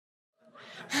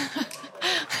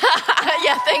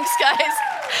Yeah, thanks, guys.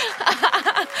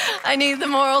 I need the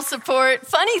moral support.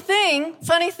 Funny thing.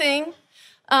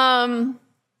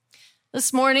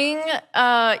 This morning,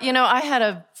 I had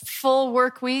a full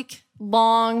work week,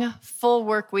 full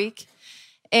work week.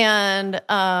 And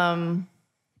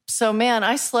so, man,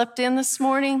 I slept in this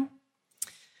morning.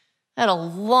 Had a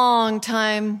long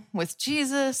time with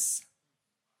Jesus.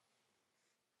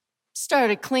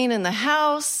 Started cleaning the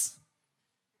house.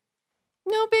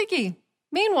 No biggie.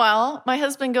 Meanwhile, my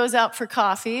husband goes out for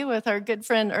coffee with our good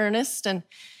friend Ernest, and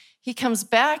he comes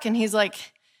back and he's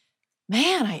like,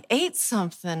 man, I ate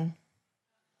something.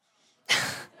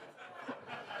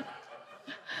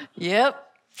 Yep.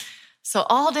 So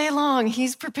all day long,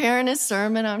 he's preparing his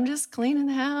sermon. I'm just cleaning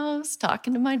the house,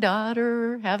 talking to my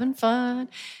daughter, having fun.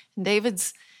 And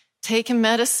David's taking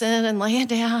medicine and laying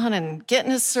down and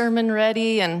getting his sermon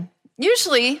ready. And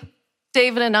usually,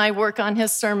 David and I work on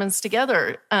his sermons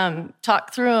together,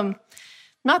 talk through them.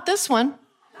 Not this one.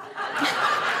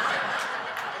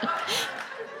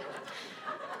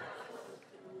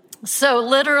 So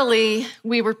literally,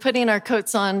 we were putting our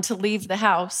coats on to leave the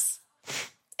house,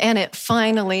 and it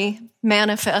finally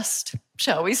manifested,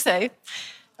 shall we say.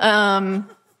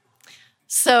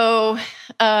 So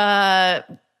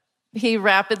he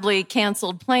rapidly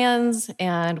canceled plans,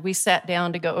 and we sat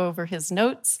down to go over his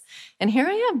notes, and here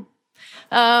I am.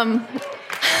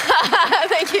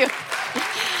 Thank you.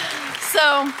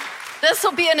 So this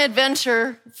will be an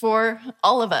adventure for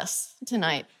all of us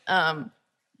tonight,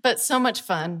 but so much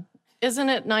fun. Isn't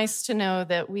it nice to know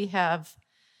that we have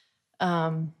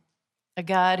a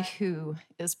God who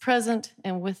is present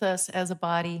and with us as a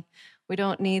body? We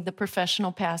don't need the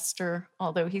professional pastor,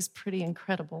 although he's pretty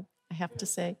incredible, I have to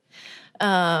say.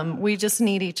 We just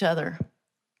need each other.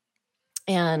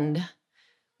 And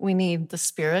we need the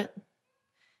Spirit,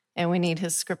 and we need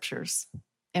his scriptures.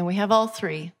 And we have all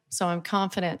three, so I'm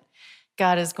confident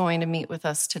God is going to meet with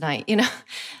us tonight. You know,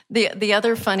 the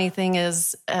other funny thing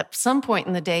is, at some point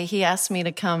in the day, he asked me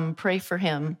to come pray for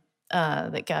him,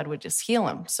 that God would just heal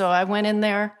him. So I went in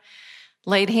there,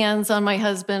 laid hands on my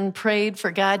husband, prayed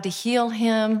for God to heal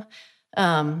him.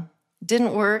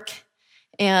 Didn't work.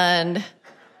 And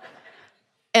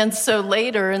so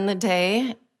later in the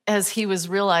day, as he was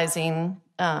realizing,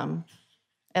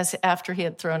 after he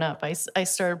had thrown up, I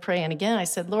started praying again. I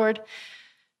said, Lord,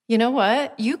 you know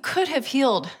what? You could have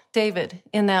healed David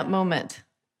in that moment.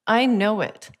 I know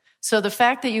it. So the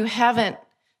fact that you haven't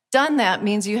done that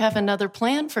means you have another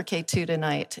plan for K2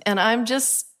 tonight. And I'm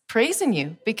just praising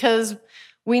you because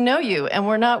we know you and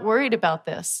we're not worried about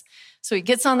this. So he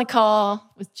gets on the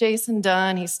call with Jason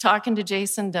Dunn. He's talking to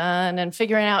Jason Dunn and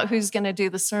figuring out who's going to do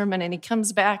the sermon. And he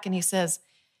comes back and he says,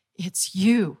 it's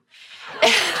you.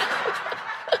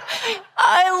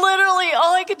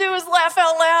 All I could do was laugh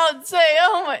out loud and say,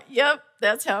 oh my, yep,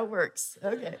 that's how it works.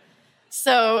 Okay.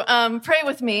 So pray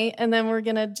with me, and then we're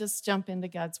going to just jump into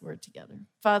God's word together.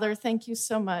 Father, thank you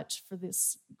so much for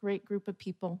this great group of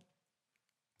people.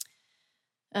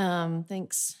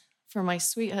 Thanks for my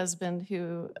sweet husband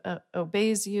who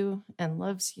obeys you and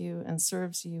loves you and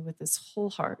serves you with his whole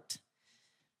heart.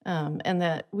 And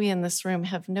that we in this room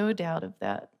have no doubt of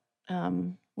that.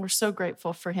 We're so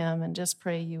grateful for him, and just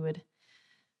pray you would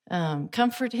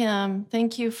comfort him.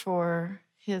 Thank you for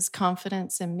his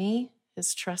confidence in me,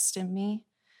 his trust in me.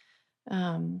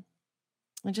 I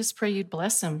just pray you'd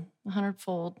bless him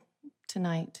 100-fold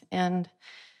tonight. And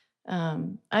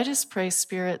I just pray,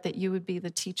 Spirit, that you would be the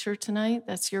teacher tonight.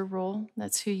 That's your role.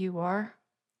 That's who you are.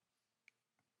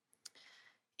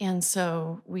 And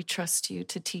so we trust you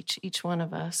to teach each one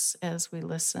of us as we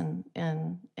listen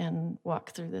and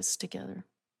walk through this together.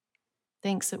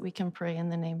 Thanks that we can pray in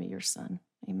the name of your Son.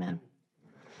 Amen.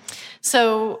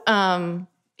 So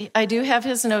I do have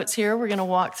his notes here. We're going to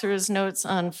walk through his notes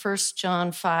on 1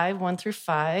 John 5, 1 through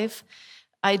 5.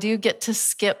 I do get to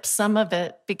skip some of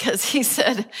it because he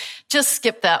said, just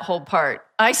skip that whole part.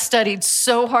 I studied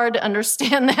so hard to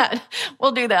understand that.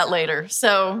 We'll do that later.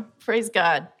 So praise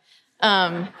God.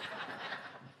 But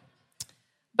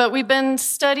we've been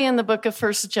studying the book of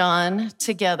 1 John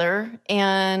together,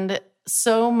 and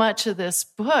so much of this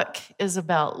book is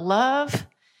about love,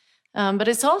 but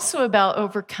it's also about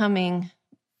overcoming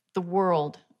the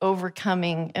world,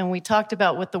 and we talked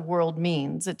about what the world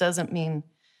means. It doesn't mean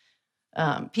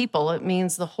people. It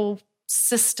means the whole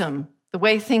system, the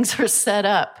way things are set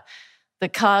up, the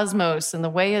cosmos and the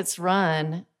way it's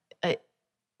run.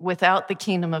 Without the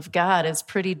kingdom of God is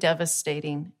pretty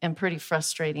devastating and pretty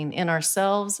frustrating in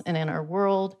ourselves and in our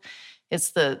world.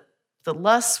 It's the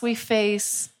lusts we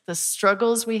face, the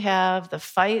struggles we have, the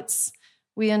fights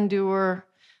we endure,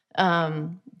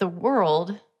 the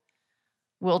world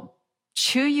will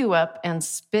chew you up and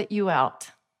spit you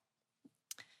out,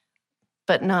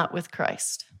 but not with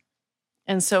Christ.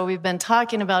 And so we've been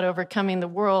talking about overcoming the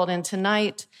world, and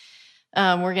tonight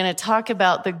we're going to talk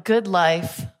about the good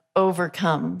life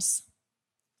overcomes.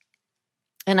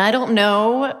 And I don't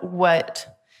know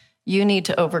what you need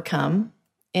to overcome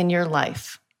in your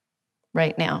life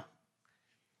right now.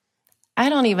 I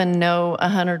don't even know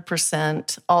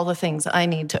 100% all the things I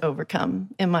need to overcome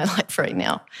in my life right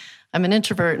now. I'm an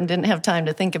introvert and didn't have time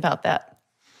to think about that.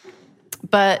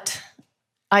 But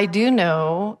I do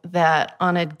know that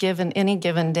on any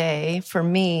given day, for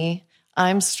me,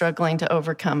 I'm struggling to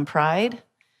overcome pride.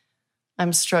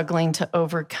 I'm struggling to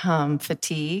overcome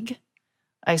fatigue.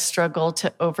 I struggle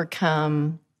to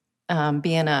overcome I'm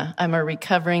a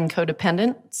recovering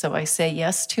codependent, so I say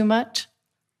yes too much.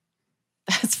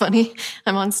 That's funny.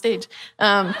 I'm on stage.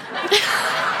 That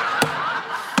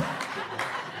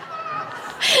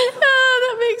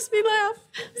makes me laugh.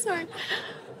 Sorry.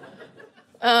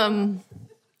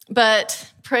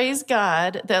 But praise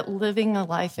God that living a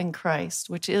life in Christ,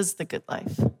 which is the good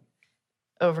life,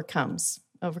 overcomes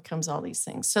all these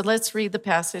things. So let's read the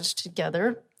passage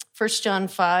together. 1 John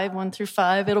 5, 1 through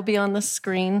 5. It'll be on the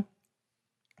screen.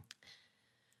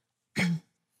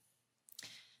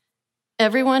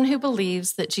 Everyone who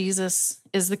believes that Jesus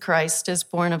is the Christ is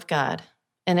born of God,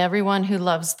 and everyone who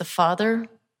loves the Father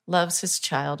loves his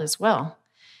child as well.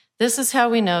 This is how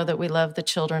we know that we love the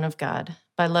children of God,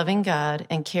 by loving God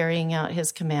and carrying out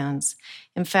his commands.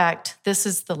 In fact, this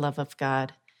is the love of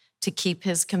God, to keep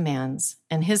his commands,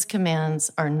 and his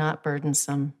commands are not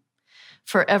burdensome.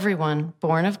 For everyone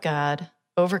born of God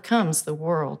overcomes the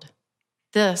world.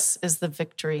 This is the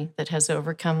victory that has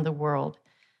overcome the world,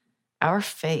 our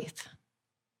faith.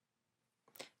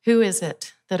 Who is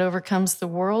it that overcomes the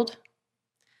world?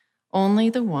 Only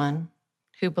the one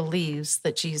who believes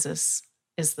that Jesus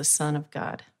is the Son of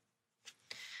God.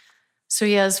 So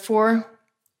he has 4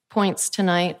 points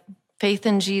tonight. Faith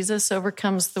in Jesus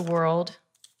overcomes the world.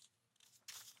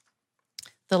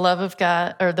 The love of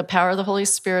God, or the power of the Holy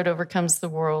Spirit overcomes the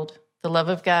world. The love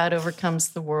of God overcomes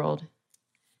the world.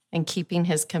 And keeping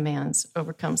his commands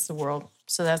overcomes the world.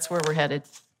 So that's where we're headed.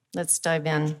 Let's dive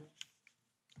in.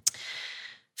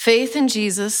 Faith in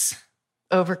Jesus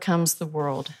overcomes the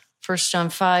world. 1 John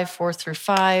 5, 4 through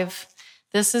 5.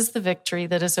 This is the victory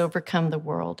that has overcome the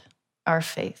world, our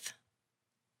faith.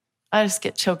 I just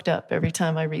get choked up every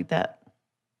time I read that.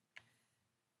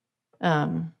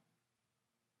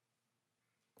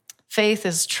 Faith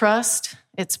is trust,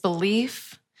 it's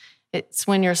belief. It's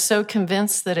when you're so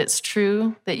convinced that it's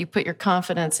true that you put your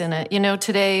confidence in it. You know,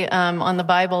 today on the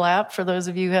Bible app, for those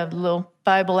of you who have the little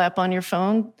Bible app on your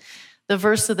phone, the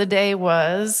verse of the day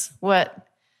was what?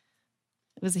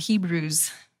 It was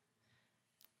Hebrews.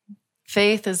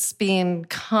 Faith is being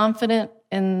confident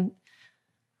in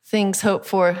things hoped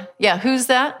for. Yeah, who's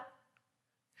that?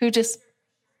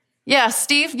 Yeah,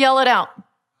 Steve, yell it out.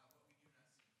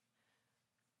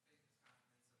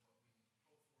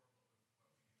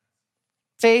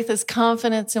 Faith is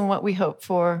confidence in what we hope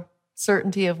for,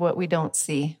 certainty of what we don't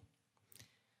see.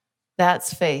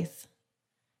 That's faith.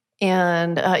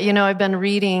 And, I've been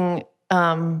reading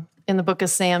in the book of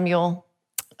Samuel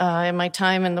in my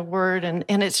time in the Word, and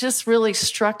it's just really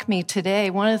struck me today.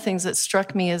 One of the things that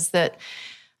struck me is that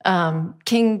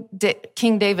King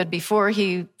David,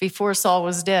 before Saul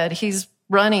was dead, he's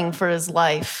running for his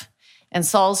life, and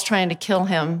Saul's trying to kill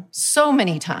him so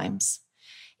many times.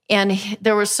 And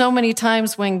there were so many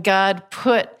times when God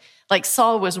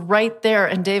Saul was right there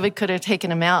and David could have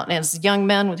taken him out. And his young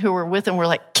men who were with him were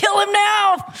like, kill him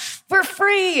now, we're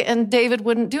free. And David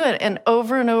wouldn't do it. And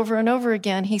over and over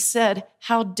again, he said,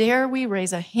 how dare we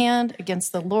raise a hand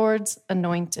against the Lord's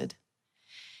anointed?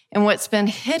 And what's been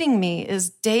hitting me is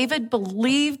David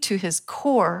believed to his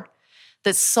core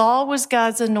that Saul was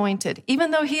God's anointed, even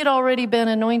though he had already been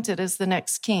anointed as the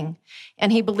next king.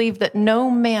 And he believed that no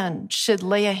man should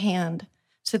lay a hand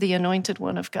to the anointed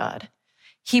one of God.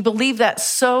 He believed that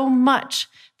so much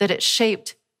that it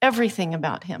shaped everything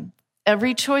about him.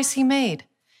 Every choice he made,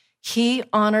 he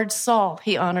honored Saul.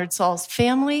 He honored Saul's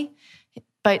family,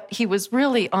 but he was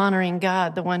really honoring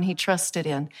God, the one he trusted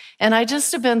in. And I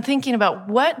just have been thinking about,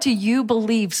 what do you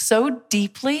believe so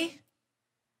deeply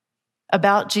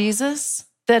about Jesus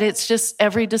that it's just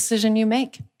every decision you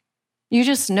make? You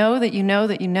just know that you know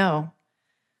that you know.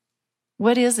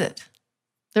 What is it?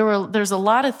 There's a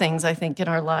lot of things, I think, in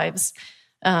our lives.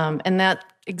 And that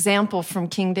example from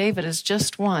King David is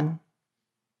just one.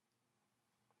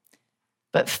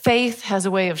 But faith has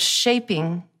a way of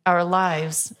shaping our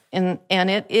lives, and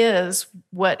it is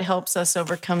what helps us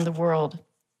overcome the world.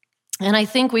 And I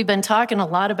think we've been talking a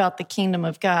lot about the kingdom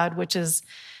of God, which is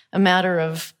a matter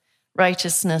of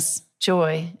righteousness,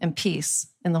 joy, and peace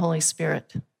in the Holy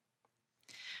Spirit.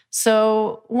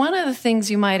 So one of the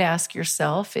things you might ask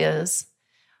yourself is,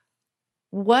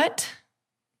 what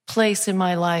place in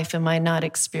my life am I not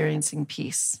experiencing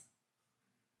peace?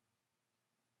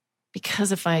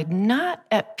 Because if I'm not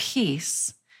at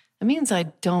peace, it means I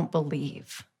don't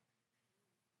believe.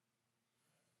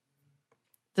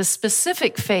 The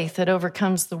specific faith that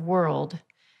overcomes the world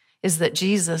is that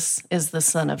Jesus is the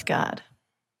Son of God.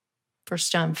 1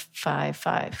 John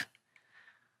 5:5.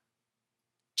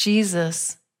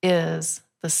 Jesus is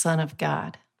the Son of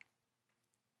God.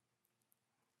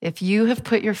 If you have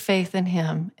put your faith in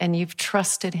him and you've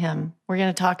trusted him, we're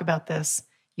going to talk about this,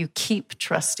 you keep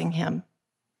trusting him.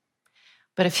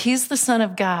 But if he's the Son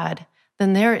of God,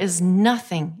 then there is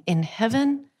nothing in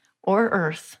heaven or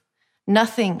earth,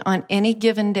 nothing on any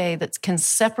given day that can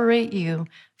separate you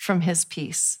from his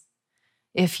peace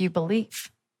if you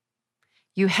believe.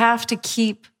 You have to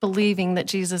keep believing that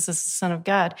Jesus is the Son of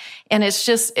God. And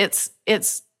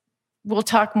we'll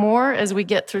talk more as we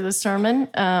get through the sermon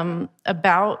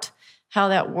about how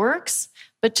that works,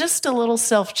 but just a little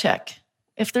self-check.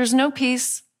 If there's no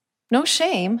peace, no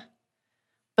shame,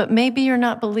 but maybe you're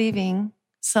not believing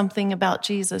something about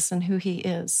Jesus and who he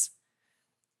is.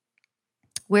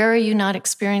 Where are you not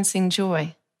experiencing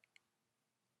joy?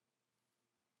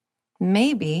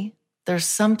 Maybe there's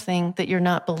something that you're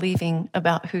not believing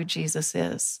about who Jesus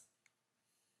is.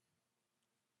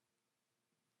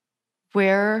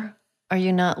 Where are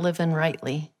you not living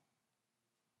rightly?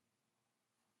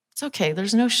 It's okay.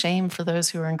 There's no shame for those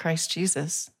who are in Christ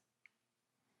Jesus.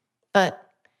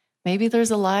 But maybe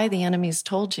there's a lie the enemy's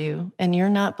told you, and you're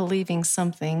not believing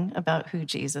something about who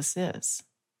Jesus is.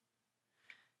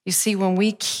 You see, when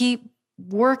we keep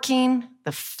working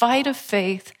the fight of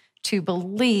faith to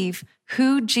believe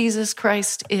who Jesus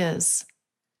Christ is,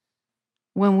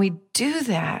 when we do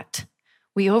that,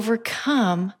 we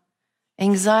overcome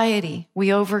anxiety,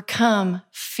 we overcome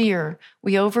fear,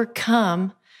 we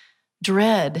overcome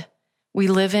dread, we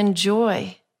live in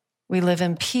joy, we live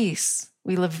in peace,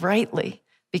 we live rightly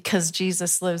because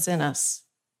Jesus lives in us.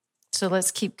 So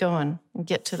let's keep going and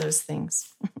get to those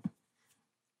things.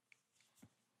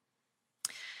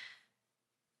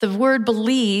 The word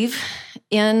believe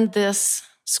in this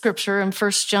scripture in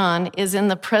 1 John is in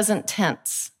the present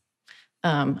tense.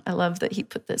 I love that he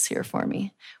put this here for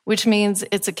me, which means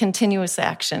it's a continuous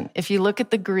action. If you look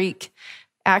at the Greek,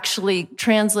 actually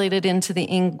translated into the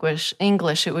English,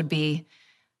 it would be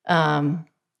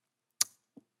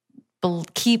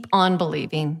keep on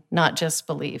believing, not just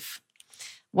believe.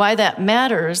 Why that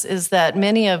matters is that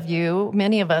many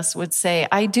of us would say,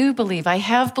 I do believe, I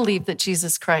have believed that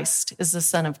Jesus Christ is the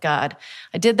Son of God.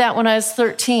 I did that when I was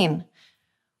 13,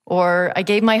 or I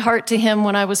gave my heart to him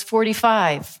when I was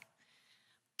 45.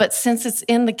 But since it's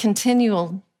in the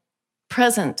continual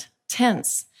present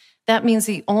tense, that means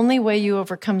the only way you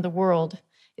overcome the world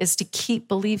is to keep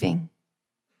believing.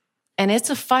 And it's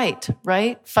a fight,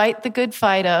 right? Fight the good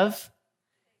fight of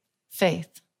faith.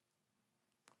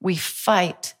 We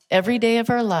fight every day of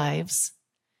our lives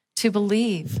to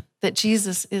believe that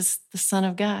Jesus is the Son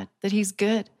of God, that he's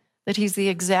good, that he's the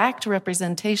exact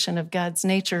representation of God's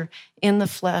nature in the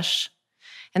flesh,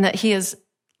 and that he is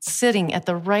sitting at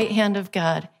the right hand of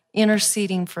God,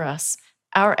 interceding for us,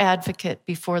 our advocate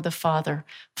before the Father,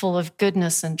 full of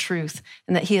goodness and truth,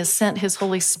 and that he has sent his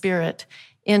Holy Spirit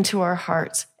into our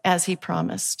hearts as he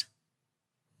promised.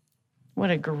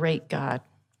 What a great God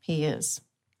he is.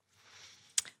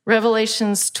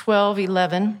 Revelations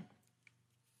 12:11.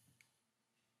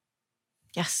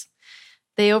 Yes.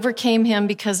 They overcame him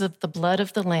because of the blood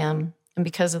of the Lamb and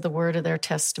because of the word of their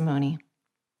testimony.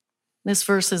 This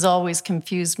verse has always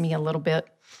confused me a little bit.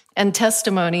 And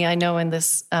testimony, I know in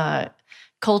this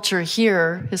culture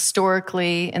here,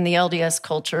 historically, in the LDS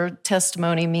culture,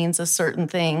 testimony means a certain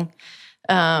thing.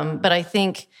 But I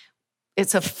think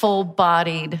it's a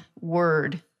full-bodied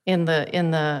word in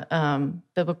the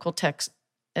biblical text.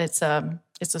 It's a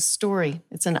story.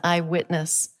 It's an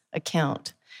eyewitness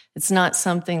account. It's not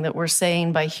something that we're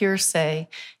saying by hearsay.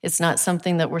 It's not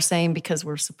something that we're saying because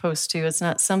we're supposed to. It's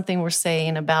not something we're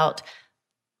saying about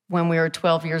when we were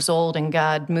 12 years old and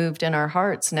God moved in our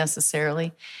hearts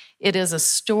necessarily. It is a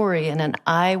story and an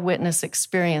eyewitness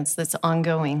experience that's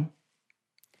ongoing.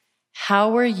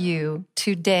 How are you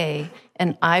today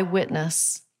an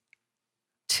eyewitness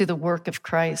to the work of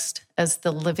Christ as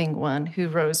the living one who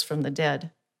rose from the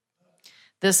dead?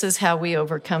 This is how we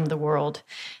overcome the world.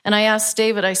 And I asked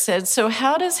David, I said, so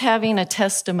how does having a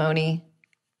testimony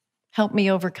help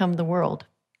me overcome the world?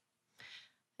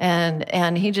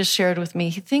 And he just shared with me,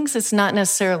 he thinks it's not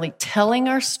necessarily telling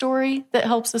our story that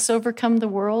helps us overcome the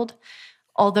world,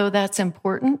 although that's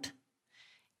important.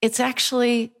 It's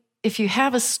actually, if you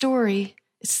have a story,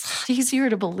 it's easier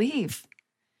to believe.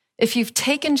 If you've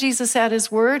taken Jesus at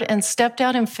his word and stepped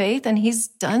out in faith and he's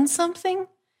done something,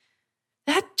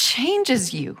 that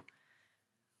changes you.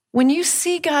 When you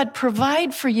see God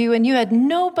provide for you and you had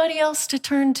nobody else to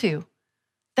turn to,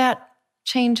 that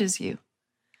changes you.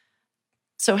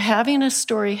 So having a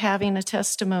story, having a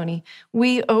testimony,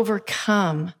 we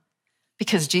overcome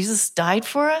because Jesus died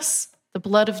for us, the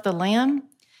blood of the Lamb,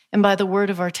 and by the word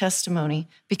of our testimony,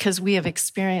 because we have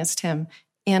experienced him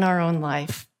in our own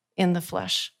life, in the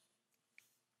flesh.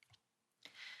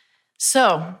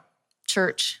 So,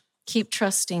 church, keep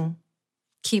trusting,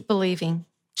 keep believing.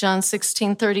 John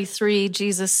 16:33,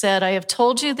 Jesus said, I have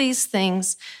told you these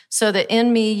things so that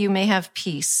in me you may have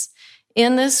peace.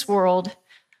 In this world,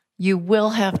 you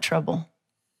will have trouble.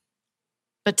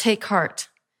 But take heart,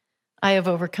 I have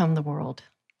overcome the world.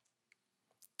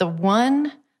 The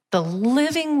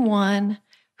living one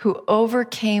who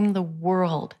overcame the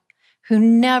world, who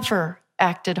never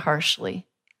acted harshly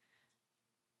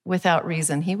without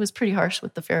reason. He was pretty harsh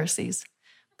with the Pharisees,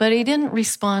 but he didn't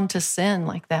respond to sin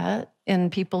like that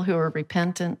in people who are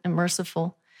repentant and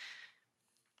merciful.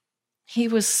 He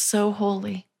was so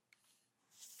holy.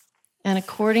 And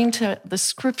according to the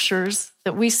scriptures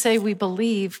that we say we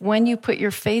believe, when you put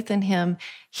your faith in him,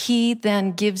 he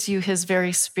then gives you his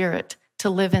very spirit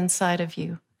to live inside of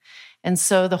you. And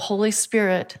so the Holy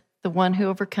Spirit, the one who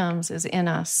overcomes, is in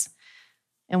us.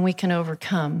 And we can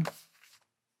overcome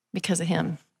because of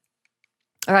him.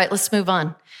 All right, let's move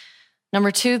on.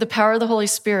 Number 2, the power of the Holy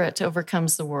Spirit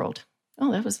overcomes the world.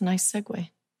 Oh, that was a nice segue.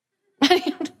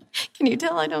 Can you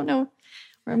tell I don't know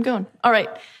where I'm going? All right.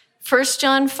 1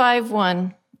 John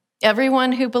 5:1,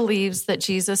 everyone who believes that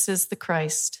Jesus is the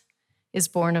Christ is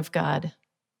born of God.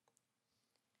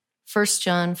 1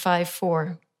 John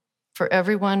 5:4, for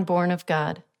everyone born of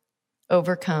God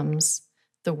overcomes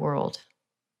the world.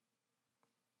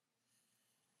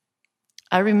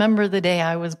 I remember the day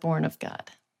I was born of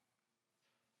God.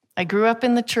 I grew up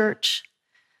in the church.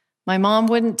 My mom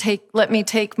wouldn't let me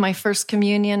take my first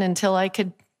communion until I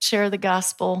could share the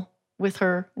gospel with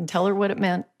her and tell her what it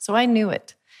meant. So I knew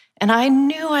it. And I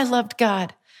knew I loved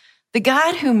God. The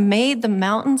God who made the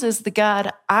mountains is the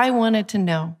God I wanted to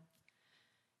know.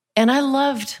 And I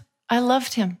loved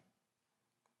him.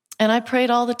 And I prayed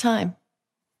all the time.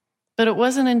 But it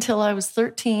wasn't until I was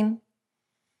 13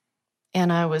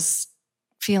 and I was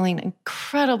feeling an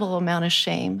incredible amount of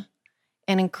shame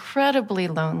and incredibly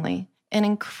lonely and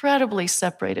incredibly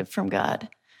separated from God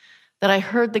that I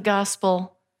heard the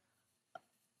gospel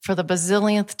for the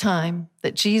bazillionth time,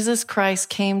 that Jesus Christ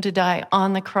came to die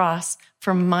on the cross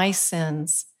for my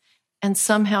sins. And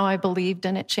somehow I believed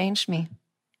and it changed me.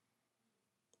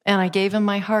 And I gave him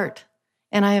my heart.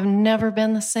 And I have never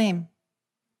been the same.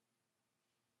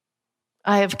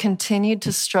 I have continued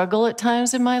to struggle at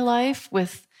times in my life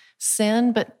with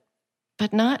sin, but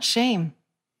not shame.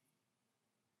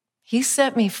 He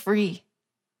set me free.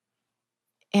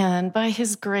 And by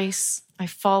his grace, I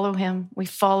follow him. We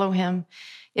follow him.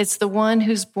 It's the one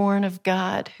who's born of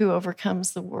God who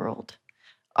overcomes the world.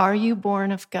 Are you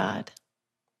born of God?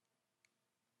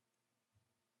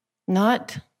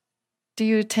 Not do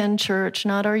you attend church,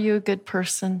 not are you a good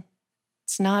person.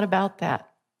 It's not about that.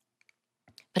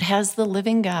 But has the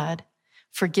living God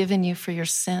forgiven you for your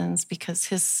sins because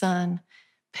his son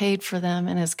paid for them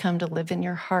and has come to live in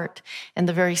your heart? And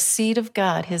the very seed of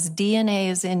God, his DNA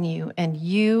is in you, and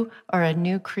you are a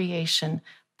new creation,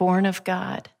 born of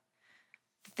God.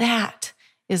 That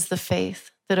is the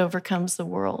faith that overcomes the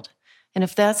world. And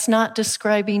if that's not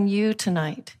describing you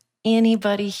tonight,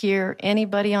 anybody here,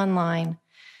 anybody online,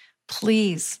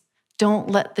 please don't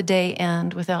let the day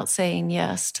end without saying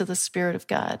yes to the Spirit of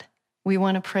God. We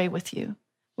want to pray with you.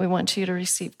 We want you to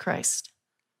receive Christ.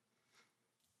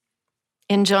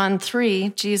 In John 3,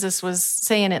 Jesus was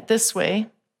saying it this way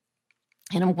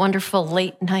in a wonderful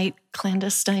late night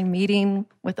clandestine meeting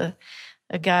with a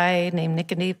guy named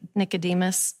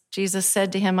Nicodemus. Jesus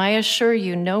said to him, I assure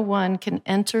you, no one can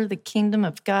enter the kingdom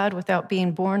of God without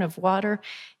being born of water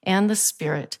and the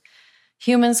Spirit.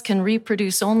 Humans can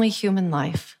reproduce only human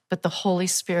life, but the Holy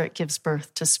Spirit gives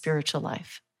birth to spiritual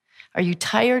life. Are you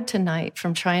tired tonight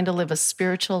from trying to live a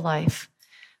spiritual life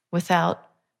without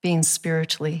being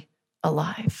spiritually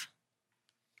alive?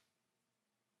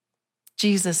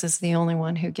 Jesus is the only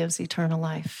one who gives eternal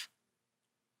life.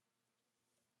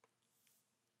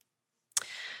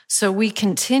 So we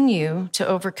continue to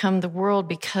overcome the world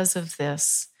because of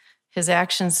this. His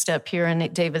action step here in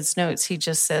David's notes, he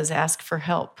just says, ask for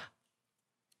help.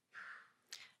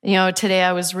 You know, today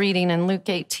I was reading in Luke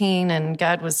 18, and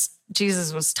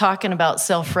Jesus was talking about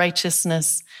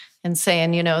self-righteousness and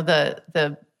saying, you know,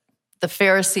 the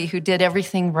Pharisee who did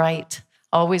everything right,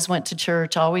 always went to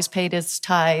church, always paid his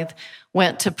tithe,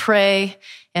 went to pray,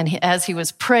 and as he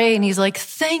was praying, he's like,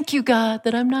 thank you, God,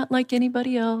 that I'm not like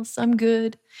anybody else. I'm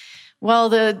good. While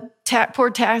the poor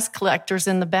tax collectors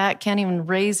in the back can't even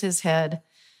raise his head,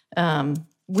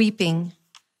 weeping,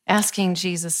 asking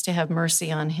Jesus to have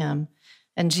mercy on him.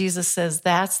 And Jesus says,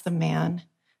 that's the man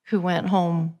who went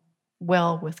home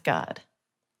well with God.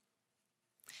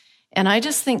 And I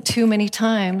just think too many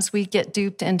times we get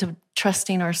duped into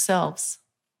trusting ourselves,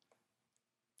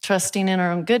 trusting in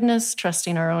our own goodness,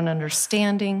 trusting our own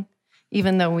understanding,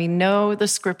 even though we know the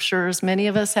scriptures, many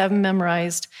of us have them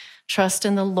memorized. Trust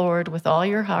in the Lord with all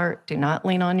your heart. Do not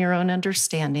lean on your own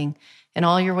understanding. In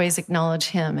all your ways acknowledge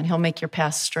him, and he'll make your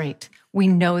path straight. We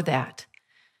know that.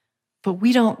 But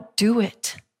we don't do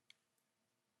it.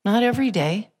 Not every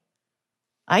day.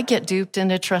 I get duped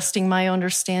into trusting my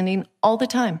understanding all the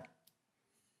time.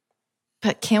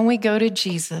 But can we go to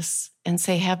Jesus and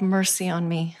say, have mercy on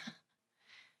me?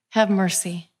 Have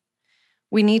mercy.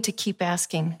 We need to keep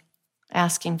asking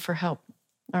for help.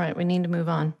 All right, we need to move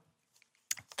on.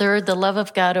 Third, the love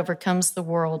of God overcomes the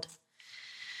world.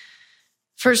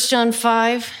 1 John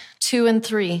 5, 2 and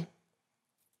 3.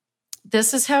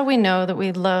 This is how we know that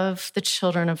we love the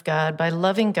children of God, by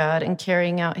loving God and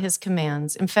carrying out his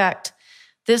commands. In fact,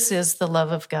 this is the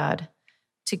love of God,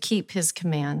 to keep his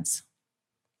commands.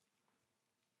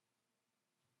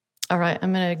 All right,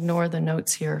 I'm going to ignore the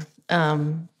notes here.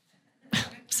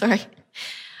 Sorry.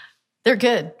 They're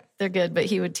good, but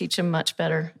he would teach them much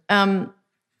better.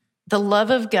 The love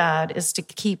of God is to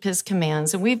keep his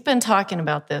commands, and we've been talking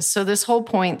about this. So this whole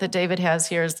point that David has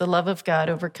here is the love of God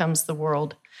overcomes the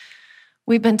world.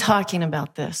 We've been talking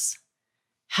about this.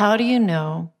 How do you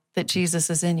know that Jesus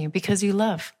is in you? Because you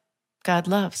love. God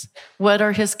loves. What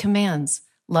are his commands?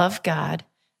 Love God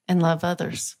and love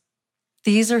others.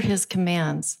 These are his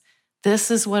commands. This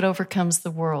is what overcomes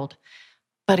the world.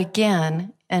 But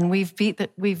again, and we've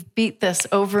beat this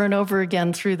over and over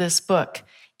again through this book,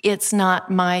 it's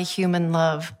not my human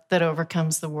love that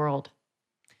overcomes the world.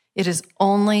 It is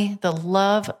only the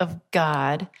love of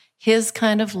God, his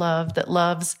kind of love that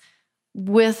loves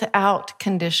without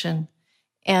condition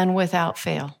and without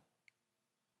fail.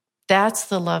 That's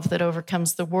the love that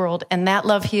overcomes the world, and that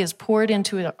love he has poured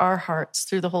into our hearts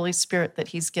through the Holy Spirit that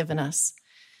he's given us.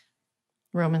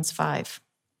 Romans 5.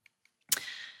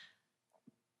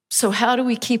 So how do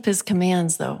we keep his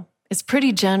commands, though? It's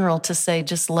pretty general to say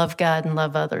just love God and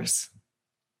love others.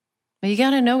 But you got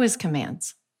to know his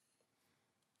commands.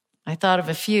 I thought of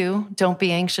a few. Don't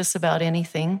be anxious about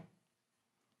anything.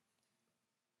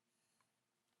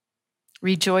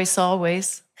 Rejoice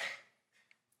always.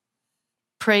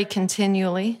 Pray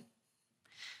continually.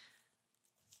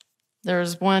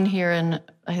 There's one here, and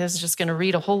I was just going to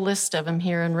read a whole list of them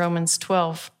here in Romans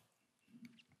 12.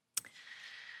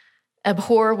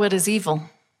 Abhor what is evil.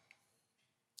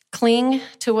 Cling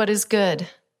to what is good.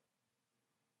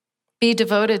 Be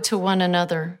devoted to one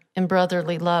another in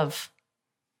brotherly love.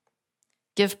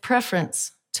 Give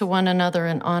preference to one another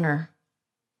in honor.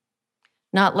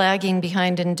 Not lagging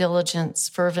behind in diligence,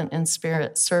 fervent in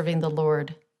spirit, serving the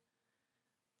Lord.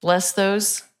 Bless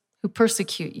those who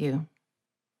persecute you.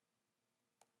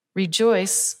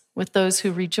 Rejoice with those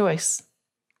who rejoice.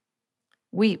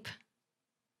 Weep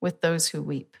with those who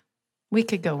weep. We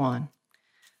could go on.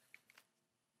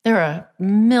 There are a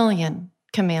million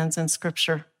commands in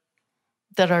Scripture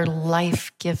that are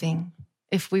life-giving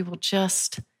if we will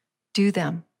just do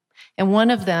them. And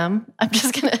one of them, I'm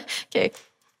just going to, okay.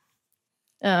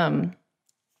 Am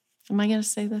I going to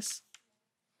say this?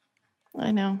 I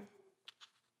know.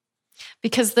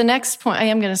 Because the next point, I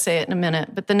am going to say it in a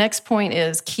minute, but the next point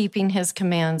is keeping his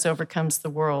commands overcomes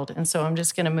the world. And so I'm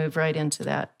just going to move right into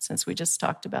that since we just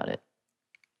talked about it.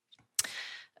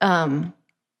 1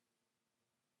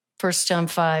 John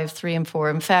 5, 3 and 4.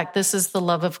 In fact, this is the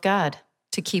love of God,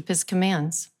 to keep his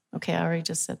commands. Okay, I already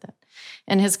just said that.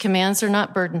 And his commands are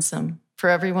not burdensome, for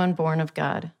everyone born of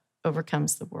God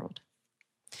overcomes the world.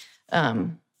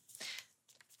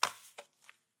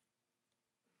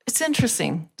 It's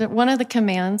interesting that one of the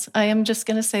commands, I am just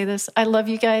going to say this, I love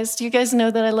you guys. Do you guys know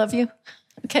that I love you?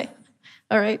 Okay,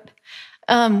 all right.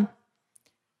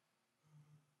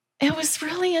 It was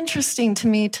really interesting to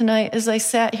me tonight as I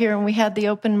sat here and we had the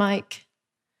open mic,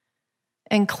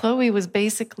 and Chloe was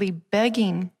basically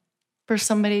begging for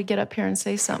somebody to get up here and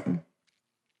say something.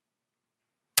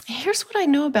 Here's what I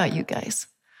know about you guys.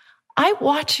 I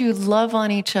watch you love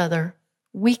on each other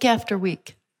week after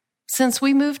week. Since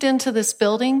we moved into this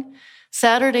building,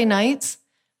 Saturday nights,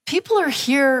 people are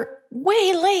here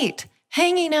way late,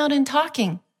 hanging out and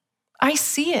talking. I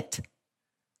see it.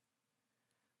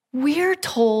 We're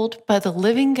told by the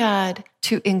living God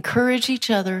to encourage each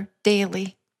other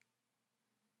daily.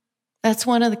 That's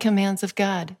one of the commands of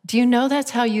God. Do you know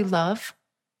that's how you love?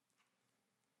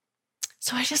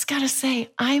 So I just got to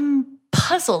say, I'm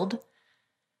puzzled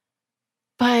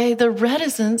by the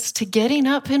reticence to getting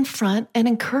up in front and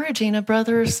encouraging a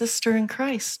brother or sister in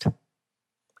Christ.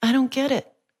 I don't get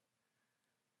it.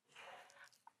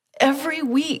 Every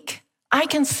week, I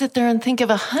can sit there and think of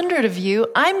 100 of you.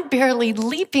 I'm barely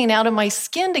leaping out of my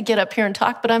skin to get up here and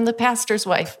talk, but I'm the pastor's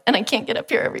wife, and I can't get up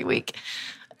here every week.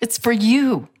 It's for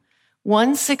you.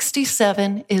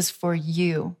 167 is for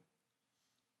you.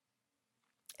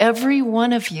 Every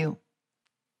one of you.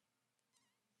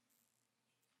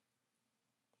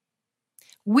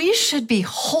 We should be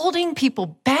holding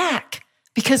people back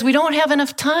because we don't have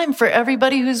enough time for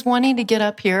everybody who's wanting to get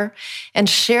up here and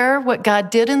share what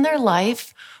God did in their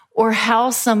life or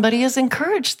how somebody has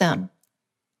encouraged them.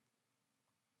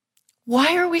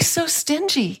 Why are we so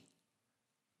stingy?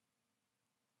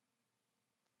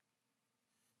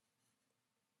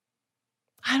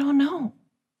 I don't know,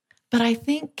 but I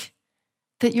think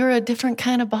that you're a different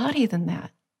kind of body than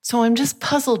that. So I'm just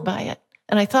puzzled by it.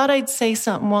 And I thought I'd say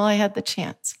something while I had the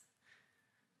chance.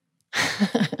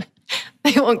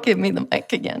 They won't give me the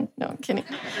mic again. No, I'm kidding.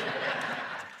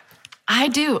 I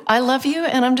do. I love you,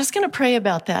 and I'm just going to pray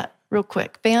about that real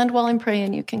quick. Band, while I'm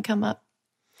praying, you can come up.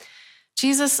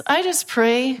 Jesus, I just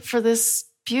pray for this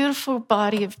beautiful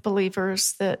body of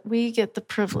believers that we get the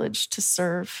privilege to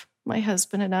serve, my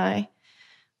husband and I.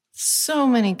 So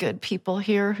many good people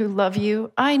here who love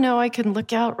you. I know I can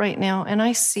look out right now and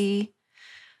I see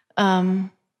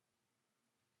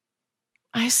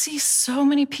so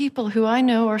many people who I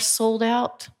know are sold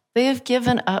out. They have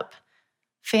given up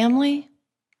family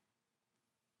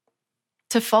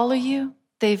to follow you.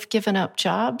 They've given up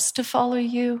jobs to follow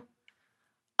you.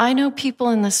 I know people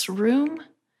in this room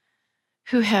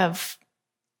who have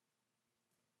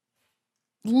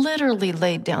literally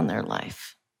laid down their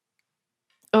life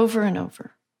over and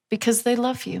over because they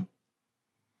love you.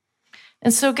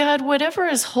 And so, God, whatever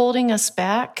is holding us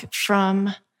back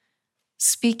from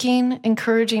speaking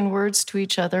encouraging words to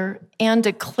each other and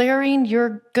declaring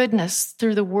your goodness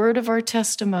through the word of our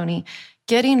testimony,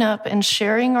 getting up and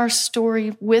sharing our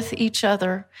story with each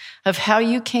other of how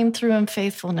you came through in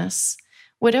faithfulness,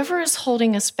 whatever is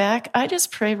holding us back, I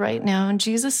just pray right now in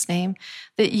Jesus' name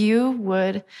that you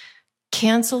would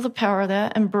cancel the power of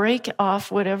that and break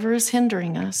off whatever is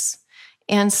hindering us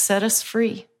and set us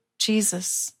free.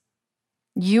 Jesus,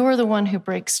 you are the one who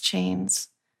breaks chains.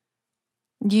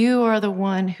 You are the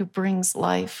one who brings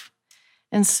life.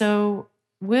 And so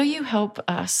will you help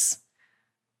us?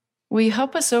 Will you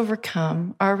help us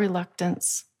overcome our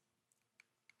reluctance?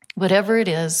 Whatever it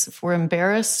is, if we're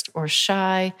embarrassed or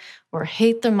shy or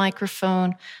hate the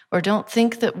microphone or don't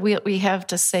think that what we have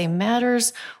to say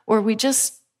matters, or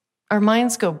our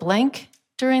minds go blank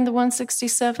during the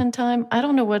 167 time. I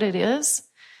don't know what it is,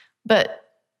 but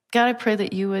God, I pray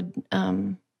that you would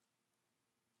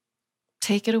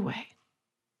take it away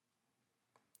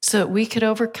so that we could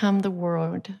overcome the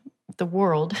world,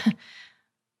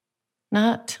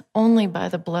 not only by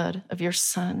the blood of your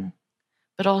Son,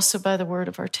 but also by the word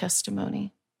of our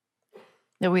testimony.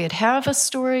 That we would have a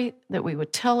story, that we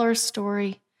would tell our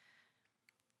story,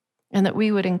 and that we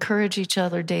would encourage each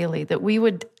other daily, that we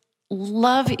would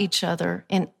love each other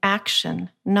in action,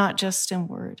 not just in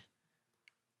word.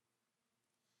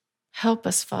 Help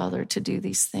us, Father, to do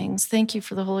these things. Thank you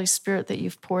for the Holy Spirit that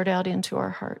you've poured out into our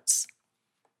hearts,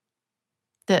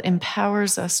 that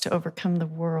empowers us to overcome the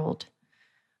world,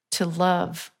 to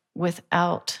love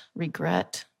without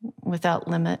regret, without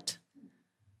limit.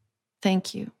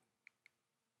 Thank you.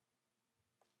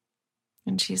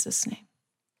 In Jesus' name.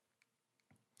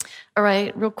 All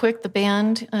right, real quick, the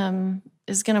band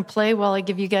is going to play while I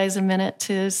give you guys a minute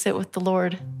to sit with the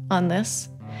Lord on this.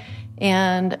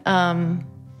 And,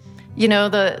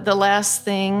 the last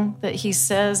thing that he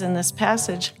says in this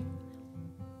passage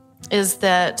is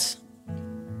that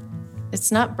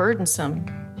it's not burdensome.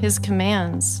 His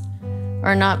commands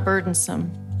are not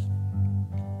burdensome.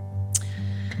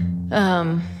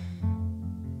 In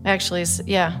 1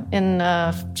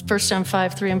 John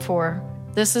 5, 3 and 4,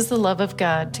 this is the love of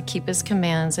God, to keep his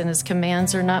commands, and his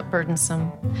commands are not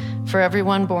burdensome. For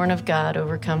everyone born of God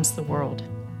overcomes the world.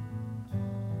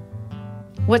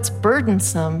 What's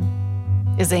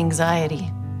burdensome is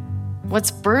anxiety.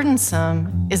 What's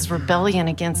burdensome is rebellion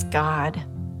against God,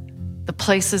 the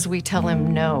places we tell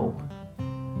him no.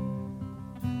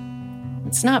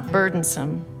 It's not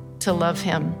burdensome to love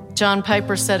him. John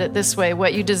Piper said it this way: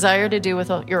 what you desire to do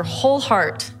with your whole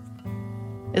heart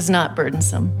is not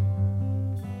burdensome.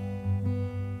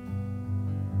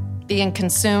 Being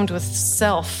consumed with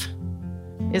self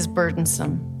is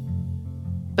burdensome.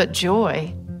 But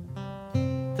joy,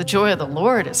 the joy of the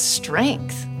Lord, is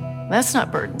strength. That's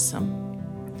not burdensome.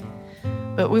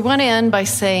 But we want to end by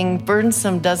saying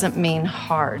burdensome doesn't mean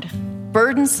hard.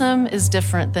 Burdensome is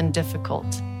different than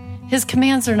difficult. His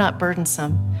commands are not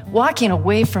burdensome. Walking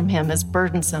away from him is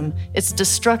burdensome. It's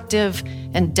destructive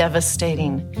and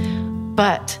devastating.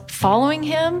 But following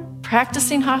him,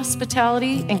 practicing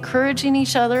hospitality, encouraging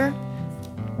each other,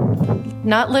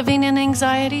 not living in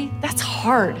anxiety, that's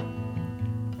hard.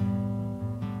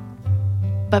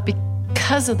 But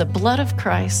because of the blood of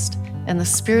Christ and the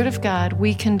Spirit of God,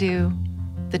 we can do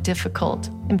the difficult.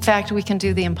 In fact, we can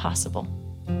do the impossible.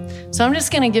 So I'm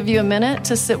just going to give you a minute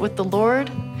to sit with the Lord,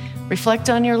 reflect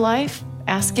on your life,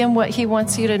 ask him what he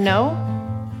wants you to know,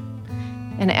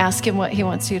 and ask him what he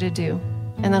wants you to do.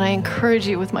 And then I encourage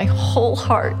you with my whole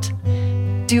heart,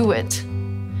 do it.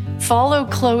 Follow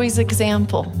Chloe's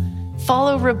example.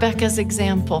 Follow Rebecca's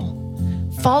example.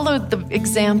 Follow the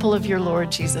example of your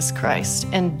Lord Jesus Christ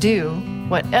and do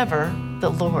whatever the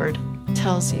Lord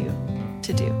tells you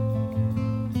to do.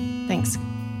 Thanks.